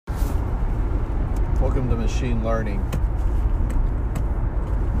Welcome to machine learning.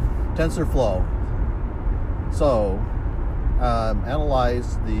 TensorFlow. So,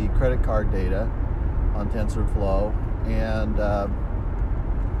 analyzed the credit card data on TensorFlow, and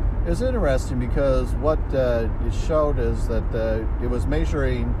it was interesting because what it showed is that it was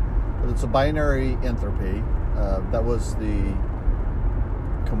measuring, it's a binary entropy. That was the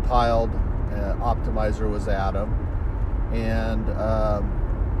compiled optimizer was Atom, and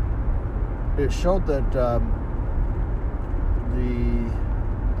it showed that the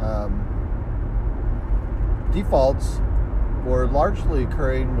defaults were largely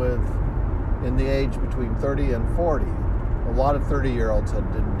occurring in the age between 30 and 40. A lot of 30-year-olds had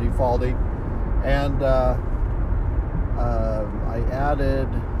been defaulting, and I added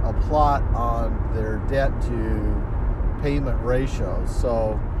a plot on their debt to payment ratios.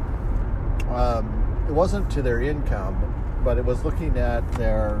 So it wasn't to their income, but it was looking at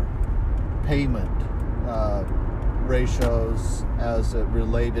their payment ratios as it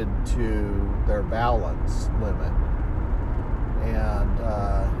related to their balance limit. And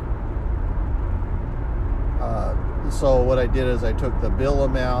so what I did is I took the bill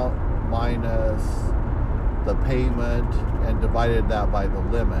amount minus the payment and divided that by the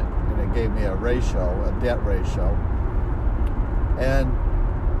limit, and it gave me a ratio, a debt ratio. And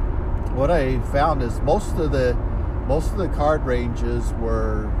what I found is most of the card ranges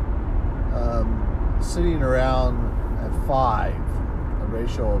were sitting around at 5, a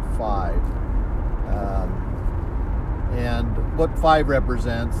ratio of 5. And what 5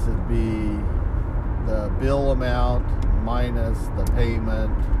 represents would be the bill amount minus the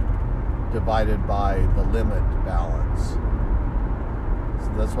payment divided by the limit balance.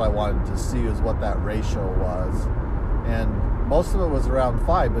 So that's what I wanted to see, is what that ratio was. And most of it was around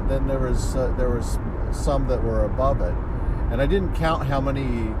 5, but then there was some that were above it. And I didn't count how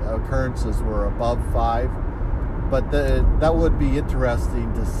many occurrences were above 5, but that would be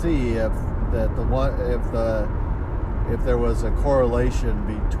interesting to see if there was a correlation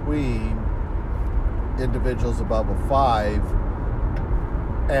between individuals above a 5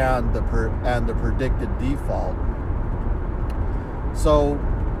 and the predicted default. So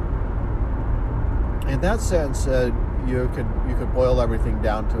in that sense, you could boil everything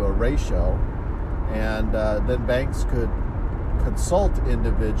down to a ratio, and then banks could consult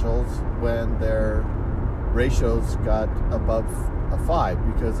individuals when their ratios got above a 5,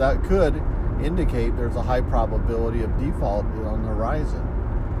 because that could indicate there's a high probability of default on the horizon.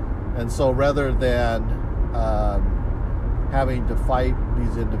 And so rather than having to fight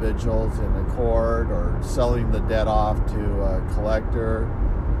these individuals in a court or selling the debt off to a collector,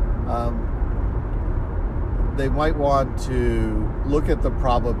 they might want to look at the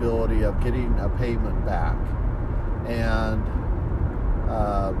probability of getting a payment back, and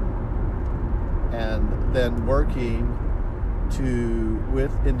then working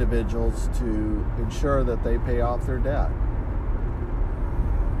with individuals to ensure that they pay off their debt.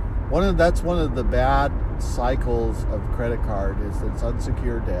 That's one of the bad cycles of credit card, is it's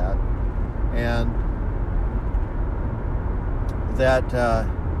unsecured debt, and that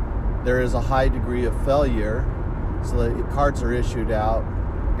there is a high degree of failure. So the cards are issued out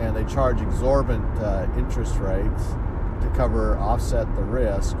and they charge exorbitant interest rates to offset the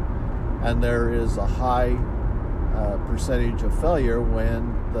risk, and there is a high percentage of failure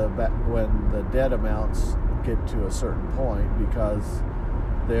when the debt amounts get to a certain point, because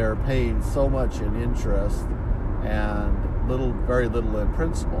they're paying so much in interest and very little in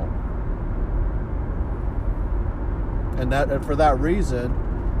principal. And for that reason,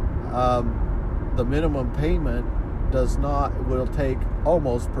 the minimum payment will take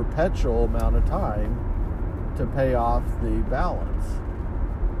almost perpetual amount of time to pay off the balance.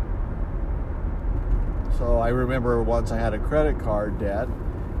 So I remember once I had a credit card debt,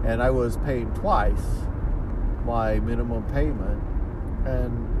 and I was paying twice my minimum payment,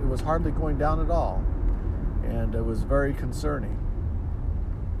 and it was hardly going down at all, and it was very concerning.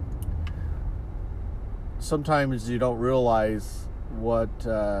 Sometimes you don't realize what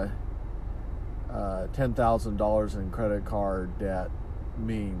 $10,000 in credit card debt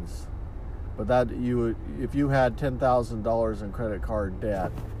means, but if you had $10,000 in credit card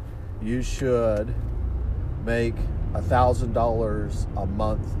debt, you should make $1,000 a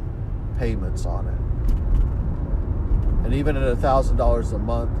month payments on it. And even at $1,000 a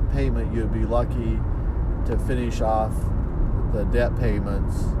month payment, you'd be lucky to finish off the debt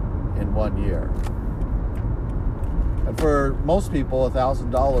payments in 1 year. And for most people,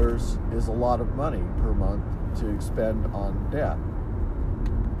 $1,000 is a lot of money per month to expend on debt.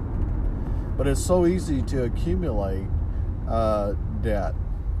 But it's so easy to accumulate debt.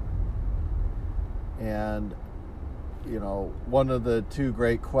 And, one of the two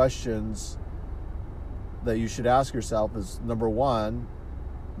great questions that you should ask yourself is, number one,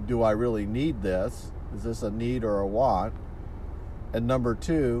 do I really need this? Is this a need or a want? And number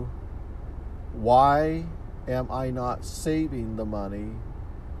two, why am I not saving the money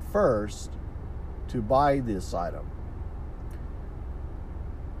first to buy this item?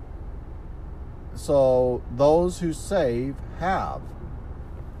 So those who save have.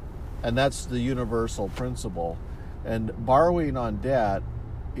 And that's the universal principle. And borrowing on debt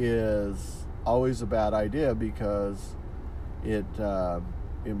is always a bad idea because it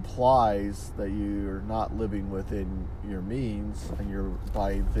implies that you're not living within your means and you're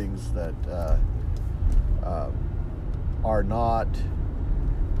buying things that are not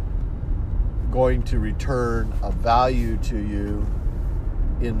going to return a value to you,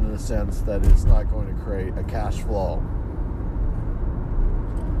 in the sense that it's not going to create a cash flow.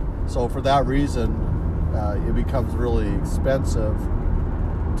 So for that reason, it becomes really expensive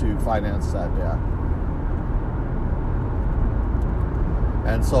to finance that debt.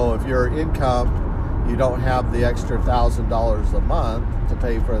 And so if your income, you don't have the extra $1,000 a month to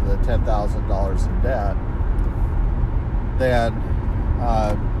pay for the $10,000 in debt, then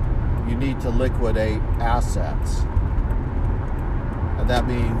you need to liquidate assets. And that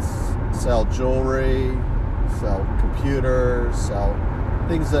means sell jewelry, sell computers, sell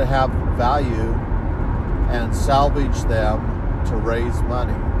things that have value, and salvage them to raise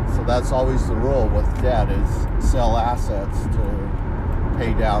money. So that's always the rule with debt, is sell assets to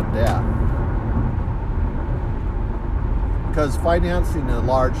pay down debt. Because financing a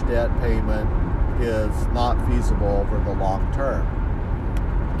large debt payment is not feasible over the long term.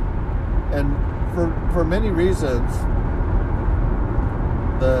 And for many reasons,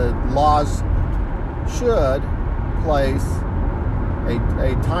 the laws should place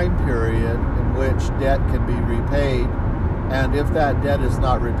a time period in which debt can be repaid, and if that debt is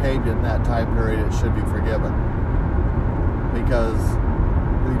not repaid in that time period, it should be forgiven, because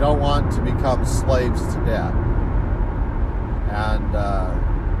we don't want to become slaves to debt.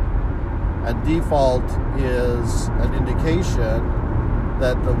 And default is an indication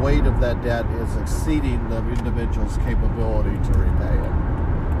that the weight of that debt is exceeding the individual's capability to repay it.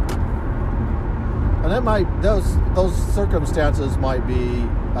 And those circumstances might be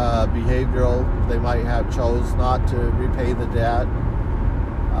behavioral. They might have chose not to repay the debt.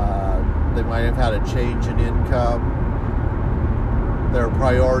 They might have had a change in income. Their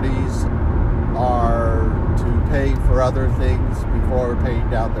priorities are to pay for other things before paying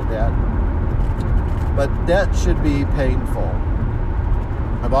down the debt. But debt should be painful.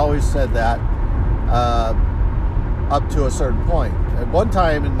 I've always said that up to a certain point. At one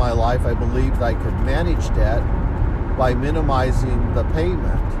time in my life, I believed I could manage debt by minimizing the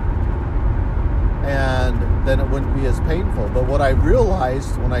payment, and then it wouldn't be as painful. But what I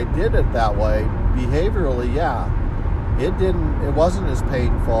realized when I did it that way, behaviorally, it wasn't as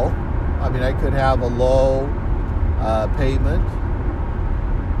painful. I mean, I could have a low payment,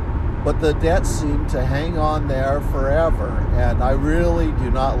 but the debt seemed to hang on there forever, and I really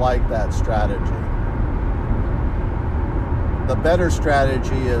do not like that strategy. The better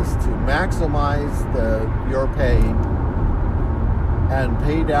strategy is to maximize your pay and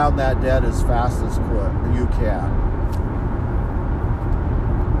pay down that debt as fast as you can.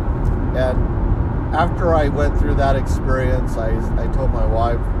 And after I went through that experience, I told my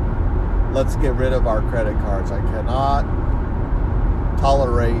wife, let's get rid of our credit cards. I cannot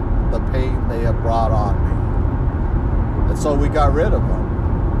tolerate the pain they have brought on me. And so we got rid of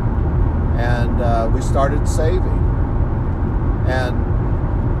them. And we started saving. And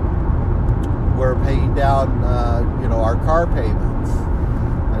we're paying down, our car payments.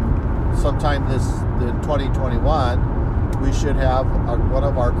 And sometime in 2021, we should have one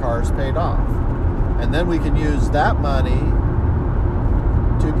of our cars paid off. And then we can use that money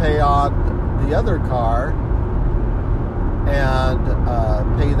to pay on the other car and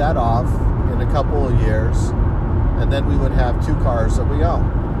pay that off in a couple of years. And then we would have two cars that we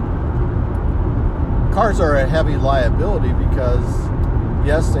own. Cars are a heavy liability because,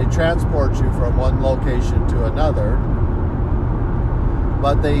 yes, they transport you from one location to another,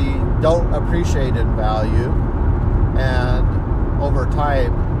 but they don't appreciate in value, and over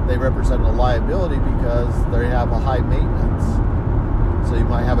time they represent a liability because they have a high maintenance. So you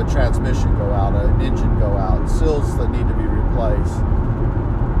might have a transmission go out, an engine go out, seals that need to be replaced,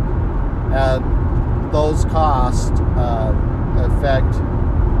 and those costs affect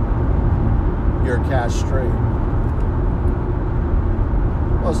your cash stream.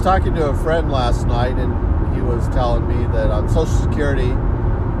 I was talking to a friend last night, and he was telling me that on Social Security,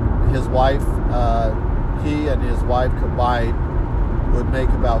 his wife, he and his wife combined would make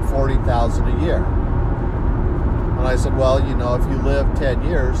about $40,000 a year. And I said, well, you know, if you live 10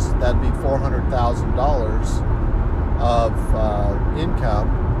 years, that'd be $400,000 of income.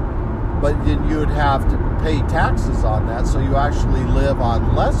 But then you would have to pay taxes on that, so you actually live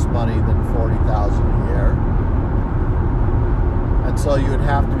on less money than $40,000 a year. And so you would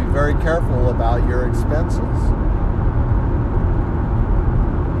have to be very careful about your expenses.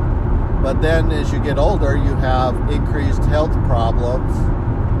 But then as you get older, you have increased health problems,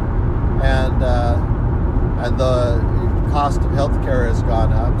 and the cost of healthcare has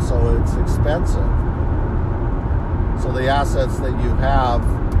gone up, so it's expensive. So the assets that you have,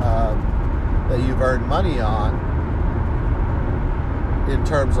 that you've earned money on, in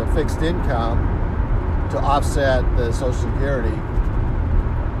terms of fixed income, to offset the Social Security,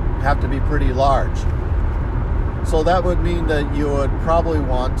 have to be pretty large. So that would mean that you would probably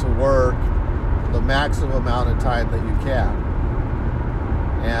want to work the maximum amount of time that you can.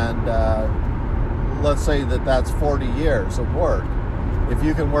 And let's say that that's 40 years of work. If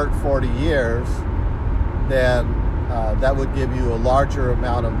you can work 40 years, then that would give you a larger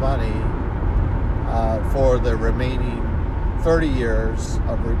amount of money for the remaining 30 years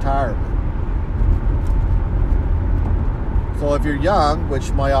of retirement. So if you're young,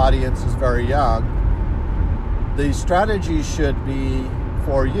 which my audience is very young, the strategy should be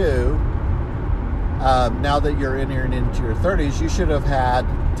for you, now that you're entering into your 30s, you should have had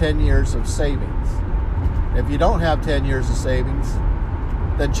 10 years of savings. If you don't have 10 years of savings,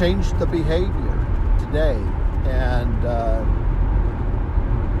 then change the behavior today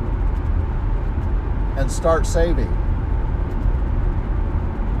and start saving.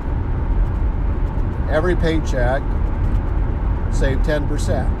 Every paycheck, save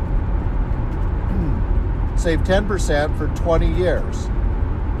 10%. Save 10% for 20 years.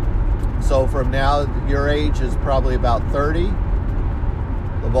 So from now, your age is probably about 30.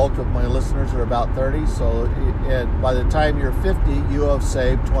 The bulk of my listeners are about 30. So by the time you're 50, you have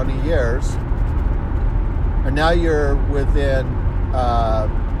saved 20 years. And now you're within,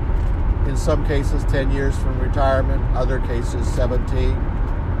 in some cases, 10 years from retirement, other cases, 17.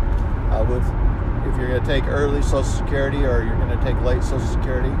 If you're going to take early Social Security or you're going to take late Social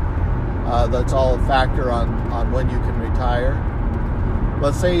Security, that's all a factor on when you can retire.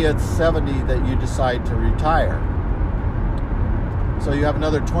 Let's say it's 70 that you decide to retire. So you have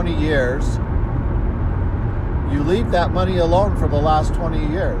another 20 years. You leave that money alone for the last 20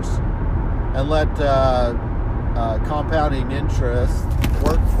 years and let compounding interest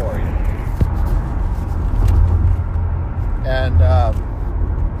work for you. And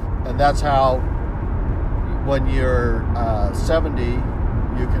that's how, when you're 70,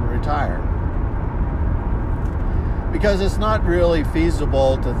 you can retire. Because it's not really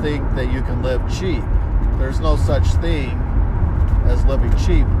feasible to think that you can live cheap. There's no such thing as living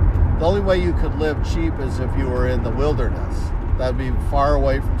cheap. The only way you could live cheap is if you were in the wilderness. That'd be far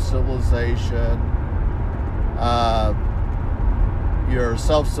away from civilization. You're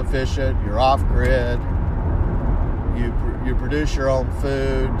self-sufficient. You're off-grid. You produce your own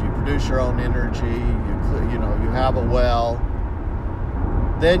food. You produce your own energy. You have a well.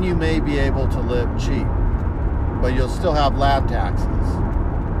 Then you may be able to live cheap, but you'll still have land taxes.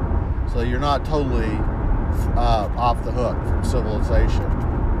 So you're not totally off the hook from civilization.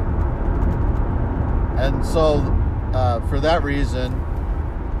 And so for that reason,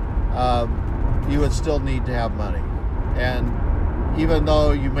 you would still need to have money. And even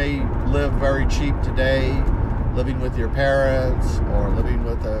though you may live very cheap today, living with your parents or living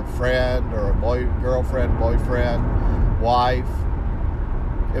with a friend or a girlfriend, boyfriend, wife,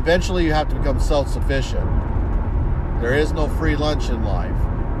 eventually you have to become self-sufficient. There is no free lunch in life.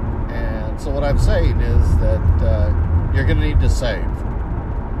 And so what I'm saying is that you're going to need to save.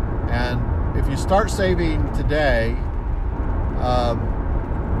 And if you start saving today,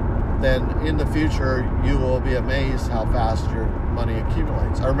 then in the future you will be amazed how fast your money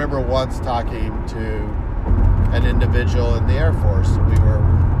accumulates. I remember once talking to an individual in the Air Force. We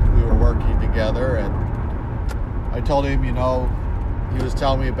were working together, and I told him, he was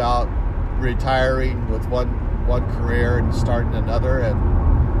telling me about retiring with one career and starting another,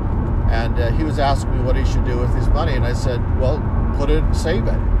 and he was asking me what he should do with his money, and I said, well, put it, save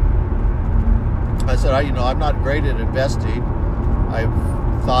it. I said, I'm not great at investing. I've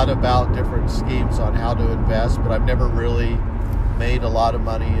thought about different schemes on how to invest, but I've never really made a lot of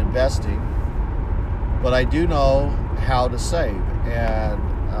money investing. But I do know how to save, and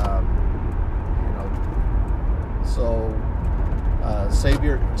so save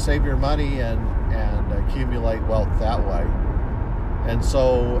your money and accumulate wealth that way. And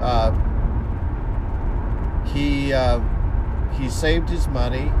so he saved his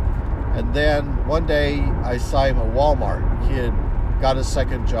money, and then one day I saw him at Walmart. He had got a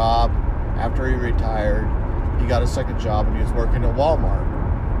second job after he retired. He got a second job and he was working at Walmart.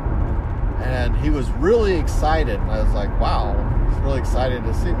 And he was really excited, and I was like, wow, he's really excited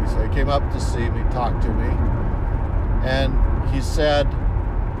to see me. So he came up to see me, talked to me, and he said,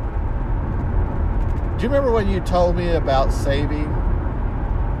 do you remember when you told me about saving?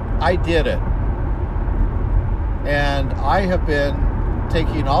 I did it. And I have been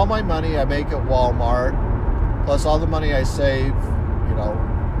taking all my money I make at Walmart, plus all the money I save,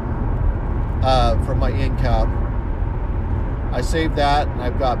 from my income. I saved that, and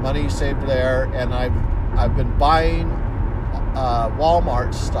I've got money saved there, and I've been buying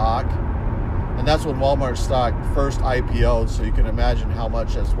Walmart stock, and that's when Walmart stock first IPO'd, so you can imagine how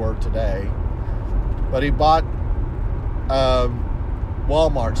much that's worth today. But he bought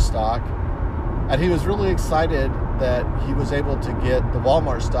Walmart stock, and he was really excited that he was able to get the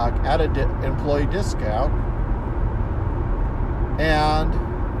Walmart stock at an employee discount, and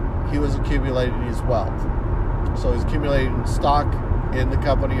he was accumulating his wealth. So he's accumulating stock in the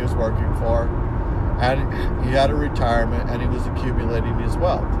company he was working for, and he had a retirement, and he was accumulating his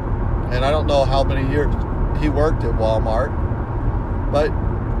wealth. And I don't know how many years he worked at Walmart, but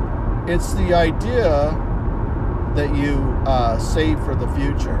it's the idea that you save for the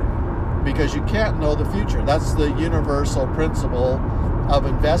future, because you can't know the future. That's the universal principle of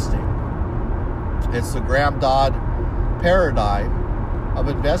investing. It's the Graham-Dodd paradigm of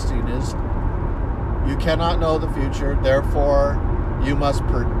investing is you cannot know the future, therefore you must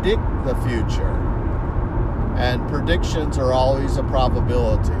predict the future. And predictions are always a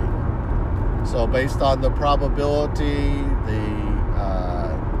probability. So based on the probability, the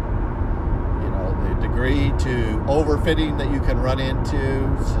degree to overfitting that you can run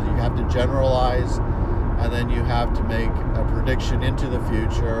into, so you have to generalize, and then you have to make a prediction into the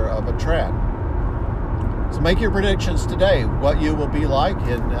future of a trend. So make your predictions today, what you will be like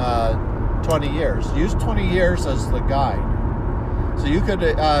in 20 years. Use 20 years as the guide. So you could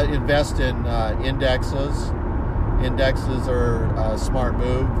invest in indexes. Indexes are a smart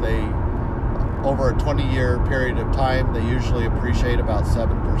move. They, over a 20-year period of time, they usually appreciate about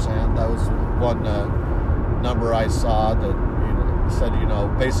 7%. That was one number I saw that said,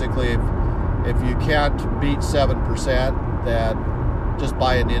 basically if you can't beat 7%, then just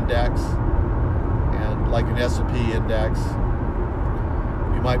buy an index, and like an S&P index.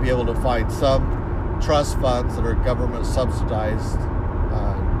 You might be able to find some trust funds that are government subsidized.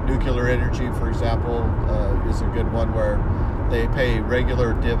 Nuclear energy, for example, is a good one where they pay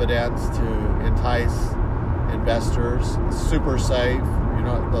regular dividends to entice investors. It's super safe.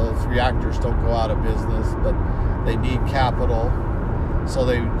 Those reactors don't go out of business, but they need capital, so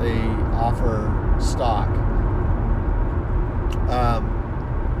they offer stock.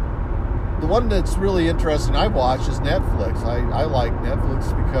 The one that's really interesting I've watched is Netflix. I like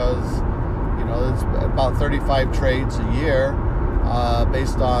Netflix because it's about 35 trades a year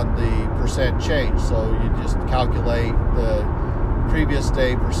based on the percent change. So you just calculate the previous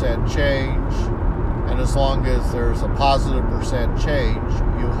day percent change, and as long as there's a positive percent change,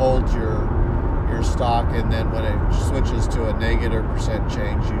 you hold your stock, and then when it switches to a negative percent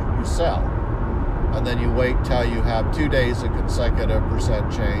change, you sell. And then you wait till you have 2 days of consecutive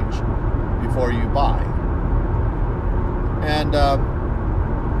percent change before you buy. And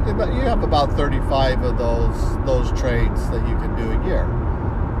you have about 35 of those trades that you can do a year,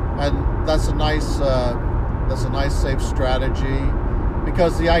 and that's a nice safe strategy,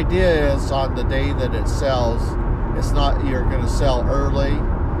 because the idea is on the day that it sells, it's not you're going to sell early,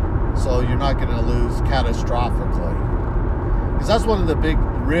 so you're not going to lose catastrophically. Because that's one of the big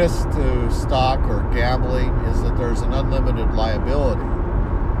risks to stock or gambling, is that there's an unlimited liability.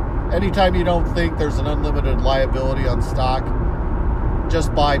 Anytime you don't think there's an unlimited liability on stock,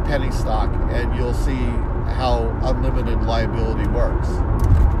 just buy penny stock, and you'll see how unlimited liability works.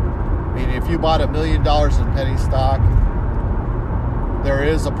 I mean, if you bought $1 million in penny stock, there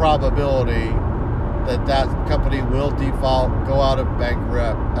is a probability that company will default, go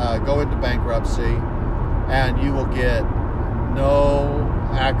into bankruptcy, and you will get no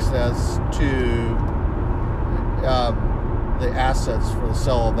access to the assets for the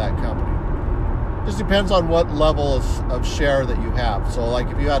sale of that company. Just depends on what level of share that you have. So like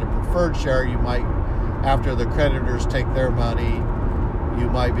if you had a preferred share, you might, after the creditors take their money, you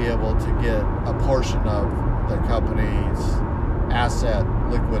might be able to get a portion of the company's asset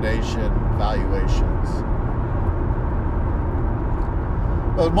liquidation valuations.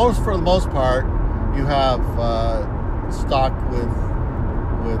 But for the most part, you have stock with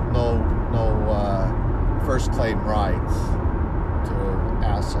first claim rights to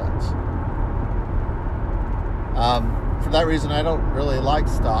assets. For that reason, I don't really like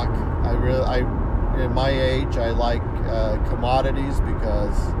stock. In my age, I like commodities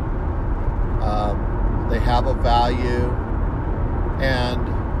because they have a value, and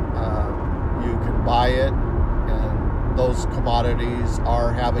you can buy it, and those commodities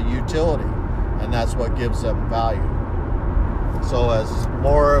have a utility, and that's what gives them value. So as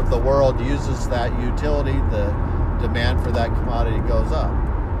more of the world uses that utility, the demand for that commodity goes up.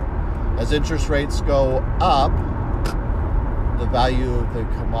 As interest rates go up, the value of the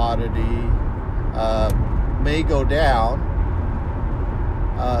commodity may go down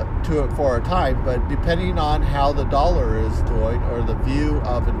for a time, but depending on how the dollar is doing or the view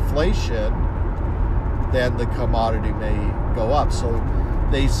of inflation, then the commodity may go up. So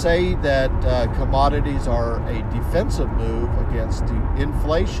they say that commodities are a defensive move against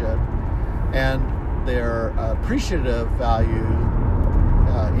inflation, and their appreciative value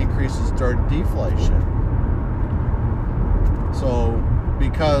increases during deflation. So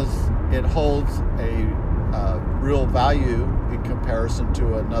because it holds a real value in comparison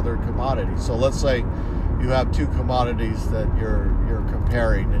to another commodity. So let's say you have two commodities that you're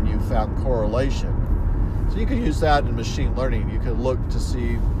comparing, and you found correlation. So you could use that in machine learning. You could look to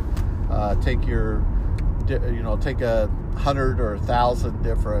see, take 100 or 1,000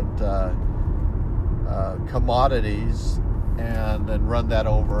 different commodities, and then run that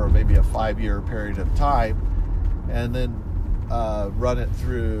over maybe a 5-year period of time, and then run it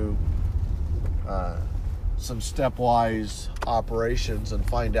through some stepwise operations and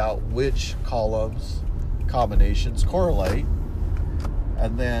find out which combinations correlate,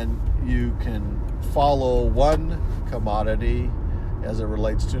 and then you can follow one commodity as it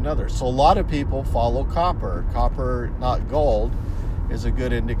relates to another. So a lot of people follow copper. Copper, not gold, is a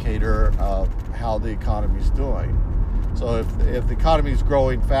good indicator of how the economy is doing. So if the economy is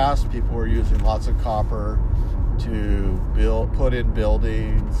growing fast, people are using lots of copper to put in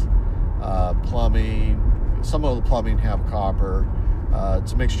buildings, plumbing. Some of the plumbing have copper.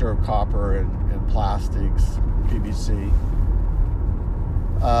 It's a mixture of copper and plastics, PVC.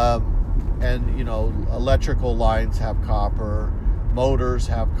 And electrical lines have copper, motors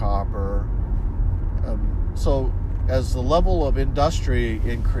have copper. So as the level of industry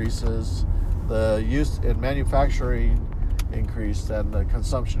increases, the use in manufacturing increase, then the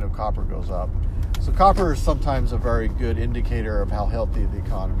consumption of copper goes up. So copper is sometimes a very good indicator of how healthy the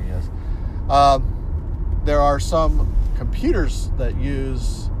economy is. There are some computers that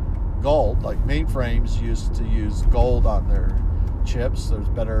use gold, like mainframes used to use gold on their chips. There's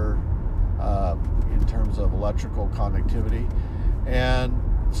better in terms of electrical connectivity, and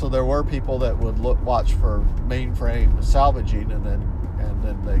so there were people that would watch for mainframe salvaging, and then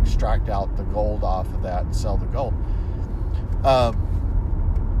they extract out the gold off of that and sell the gold.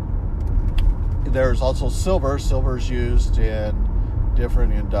 There's also silver. Silver's used in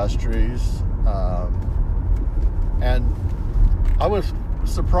different industries, and I was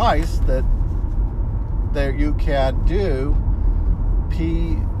surprised that you can do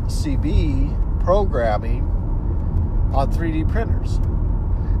PCB programming on 3D printers,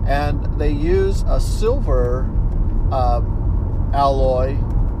 and they use a silver alloy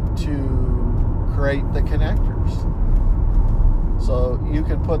to create the connectors. So you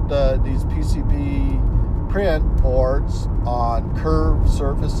can put these PCB print boards on curved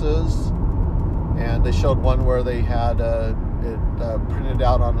surfaces, and they showed one where they had it printed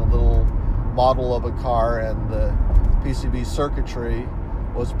out on a little model of a car, and the PCB circuitry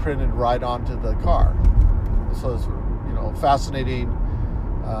was printed right onto the car. So it's fascinating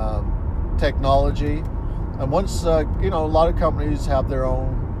technology. And once a lot of companies have their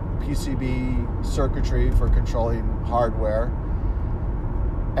own PCB circuitry for controlling hardware,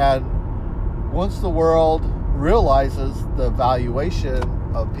 and once the world realizes the valuation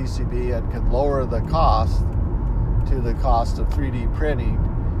of PCB and can lower the cost to the cost of 3D printing,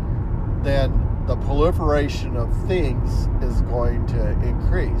 then the proliferation of things is going to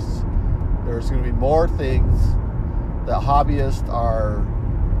increase. There's going to be more things that hobbyists are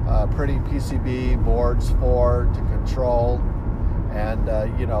printing PCB boards to control, and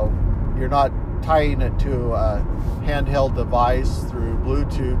you're not tying it to a handheld device through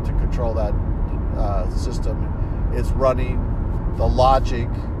Bluetooth to control that system. It's running the logic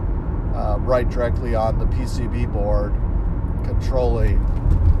right directly on the PCB board, controlling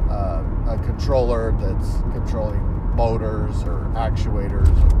a controller that's controlling motors or actuators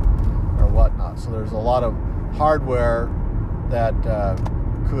or whatnot. So there's a lot of hardware that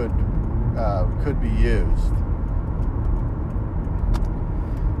could be used,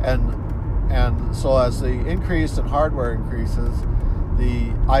 and And so as the increase in hardware increases,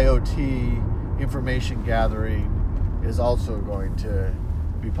 the IoT information gathering is also going to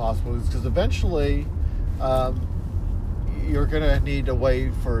be possible, because eventually you're going to need a way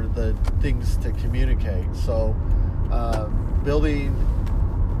for the things to communicate. So building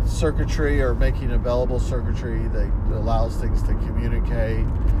circuitry or making available circuitry that allows things to communicate,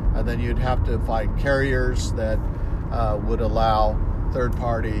 and then you'd have to find carriers that would allow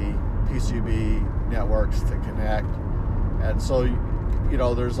third-party PCB networks to connect. And so,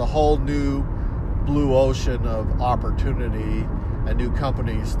 there's a whole new blue ocean of opportunity and new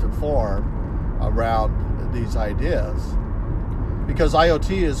companies to form around these ideas, because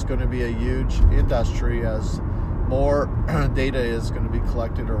IoT is going to be a huge industry as more data is going to be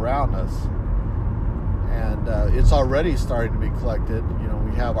collected around us. And it's already starting to be collected.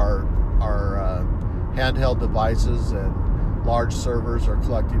 We have our handheld devices, and large servers are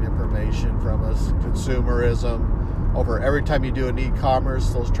collecting information from us. Consumerism. Every time you do an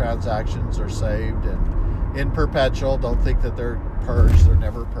e-commerce, those transactions are saved and in perpetual. Don't think that they're purged. They're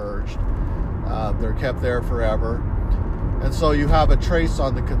never purged. They're kept there forever. And so you have a trace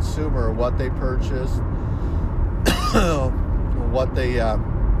on the consumer, what they purchased, what they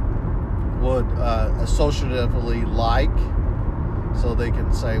would associatively like, so they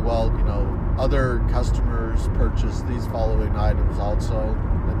can say, well, other customers purchase these following items also.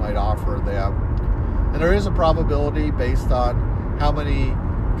 They might offer them. And there is a probability based on how many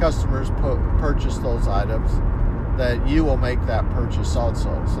customers purchase those items that you will make that purchase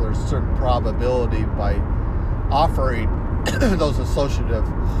also. So there's a certain probability by offering those associative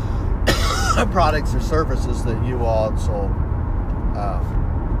products or services that you will also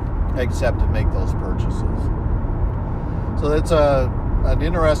accept and make those purchases. So it's an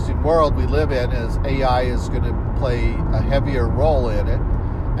interesting world we live in, as AI is going to play a heavier role in it,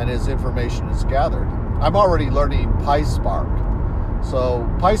 and as information is gathered. I'm already learning PySpark. So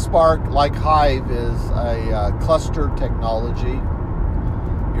PySpark, like Hive, is a cluster technology.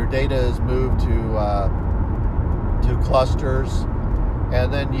 Your data is moved to clusters,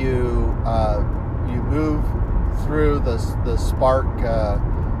 and then you move through the Spark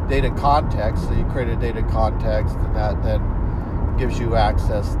data context. So you create a data context, and that then gives you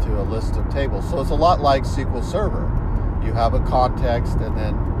access to a list of tables. So it's a lot like SQL Server. You have a context, and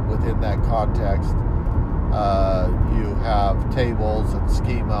then within that context, you have tables and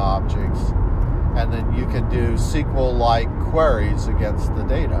schema objects, and then you can do SQL-like queries against the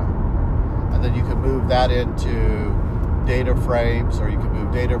data. And then you can move that into data frames, or you can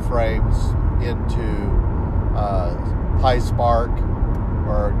move data frames into PySpark,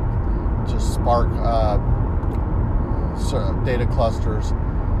 or just Spark data clusters,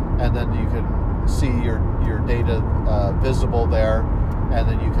 and then you can see your data visible there, and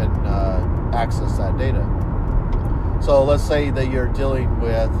then you can access that data. So let's say that you're dealing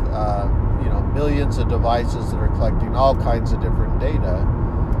with millions of devices that are collecting all kinds of different data.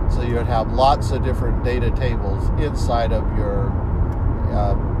 So you'd have lots of different data tables inside of your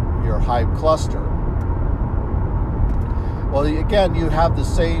Hive cluster. Well, again, you have the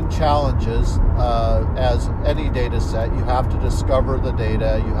same challenges as any data set. You have to discover the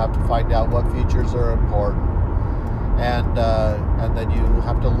data. You have to find out what features are important, and then you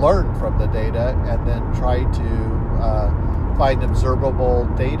have to learn from the data, and then try to find observable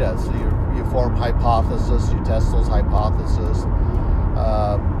data. So you form hypotheses. You test those hypotheses.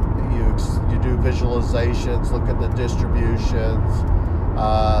 You do visualizations. Look at the distributions.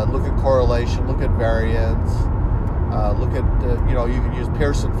 Look at correlation. Look at variance. Look at, you can use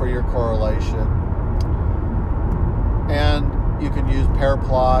Pearson for your correlation. And you can use pair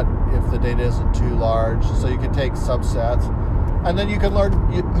plot if the data isn't too large. So you can take subsets. And then you can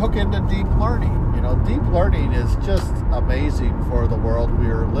hook into deep learning. Deep learning is just amazing for the world we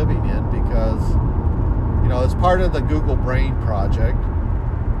are living in, because, it's part of the Google Brain project,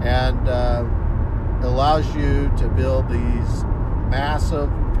 and it allows you to build these massive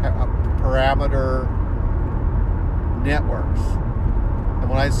parameter networks. And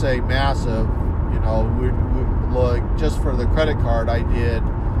when I say massive, we like, just for the credit card, I did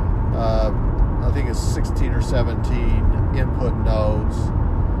I think it's 16 or 17 input nodes,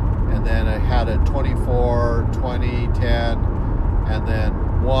 and then I had a 24, 20, 10, and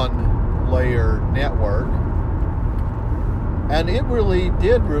then one layer network. And it really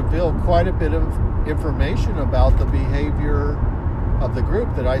did reveal quite a bit of information about the behavior of the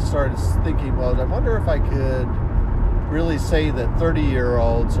group, that I started thinking, well, I wonder if I could really say that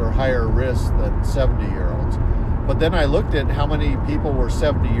 30-year-olds are higher risk than 70-year-olds. But then I looked at how many people were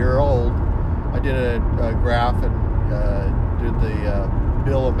 70-year-old. I did a graph and did the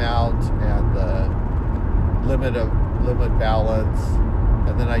bill amount and the limit balance,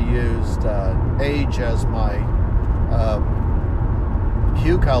 and then I used age as my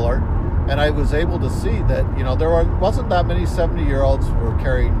hue color, and I was able to see that there wasn't that many 70-year-olds who were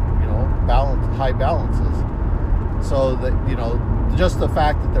carrying high balances. So that just the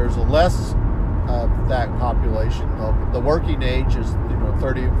fact that there's less of that population. The working age is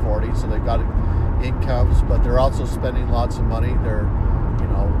 30 and 40, so they've got incomes, but they're also spending lots of money. They're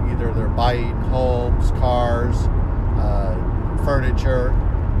either they're buying homes, cars, furniture,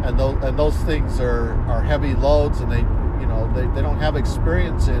 and those things are heavy loads, and they don't have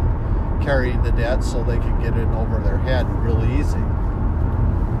experience in carrying the debt, so they can get it over their head really easy.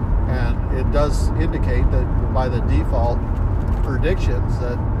 And it does indicate that by the default predictions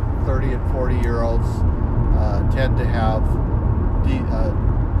that 30 and 40-year-olds tend to have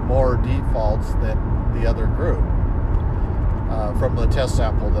more defaults than the other group from the test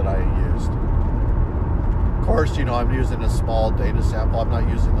sample that I used. Of course, I'm using a small data sample. I'm not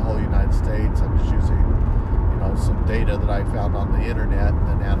using the whole United States. I'm just using, some data that I found on the internet and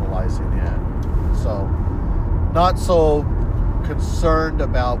then analyzing it. So, not so concerned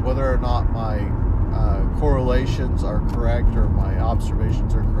about whether or not my correlations are correct or my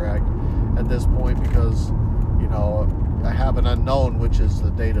observations are correct at this point, because I have an unknown, which is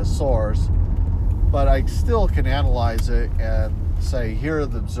the data source, but I still can analyze it and say, here are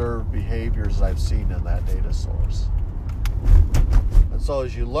the observed behaviors I've seen in that data source. And so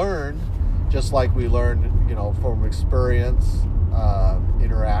as you learn, just like we learned from experience,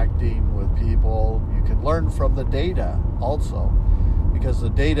 interacting with people, you can learn from the data also, because the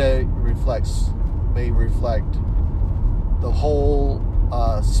data may reflect the whole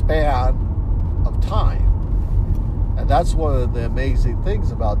span of time. And that's one of the amazing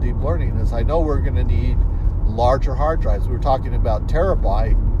things about deep learning is I know we're going to need larger hard drives. We were talking about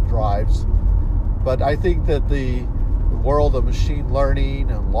terabyte drives, but I think that the world of machine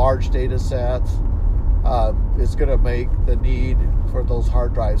learning and large data sets is going to make the need for those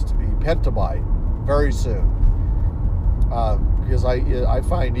hard drives to be petabyte very soon. Because I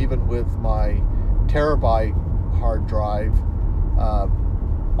find even with my terabyte hard drive,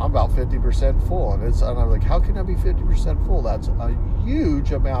 I'm about 50% full, and I'm like, how can I be 50% full? That's a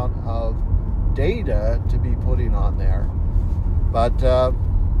huge amount of data to be putting on there. But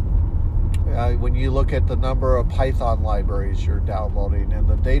when you look at the number of Python libraries you're downloading and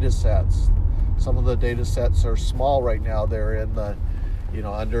the data sets, some of the data sets are small right now. They're in the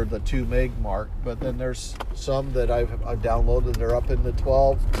under the 2 meg mark, but then there's some that I've downloaded. They're up in the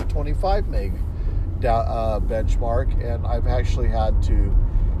 12 to 25 meg benchmark, and I've actually had to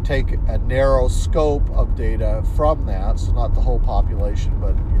take a narrow scope of data from that, so not the whole population,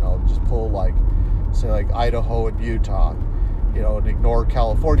 but just pull like Idaho and Utah, and ignore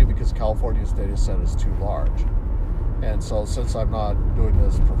California because California's data set is too large. And so since I'm not doing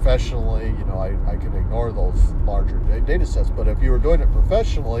this professionally, I can ignore those larger data sets. But if you were doing it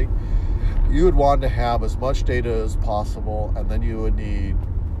professionally, you would want to have as much data as possible, and then you would need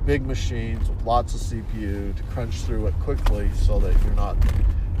big machines with lots of CPU to crunch through it quickly so that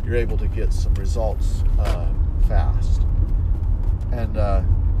you're able to get some results fast. And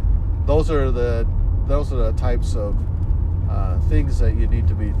those are the types of things that you need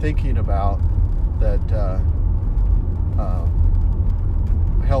to be thinking about that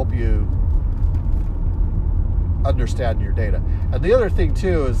help you understand your data. And the other thing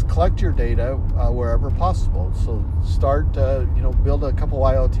too is collect your data wherever possible. So start build a couple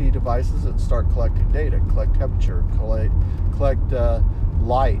IoT devices and start collecting data. Collect temperature, collect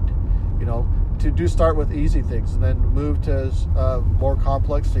light. Start with easy things and then move to more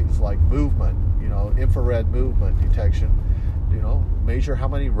complex things like movement. Infrared movement detection. Measure how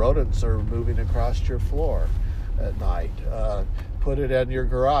many rodents are moving across your floor at night. Put it in your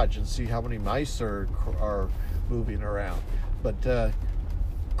garage and see how many mice are moving around. But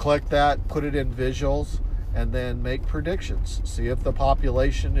collect that, put it in visuals, and then make predictions. See if the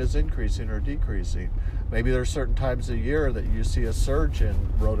population is increasing or decreasing. Maybe there's certain times a year that you see a surge in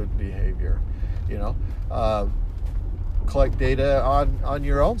rodent behavior. Collect data on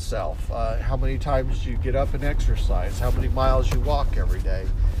your own self. How many times you get up and exercise, how many miles you walk every day,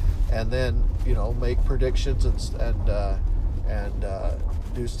 and then make predictions and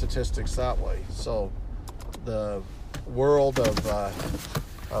do statistics that way. So the world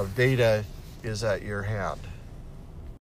of data is at your hand.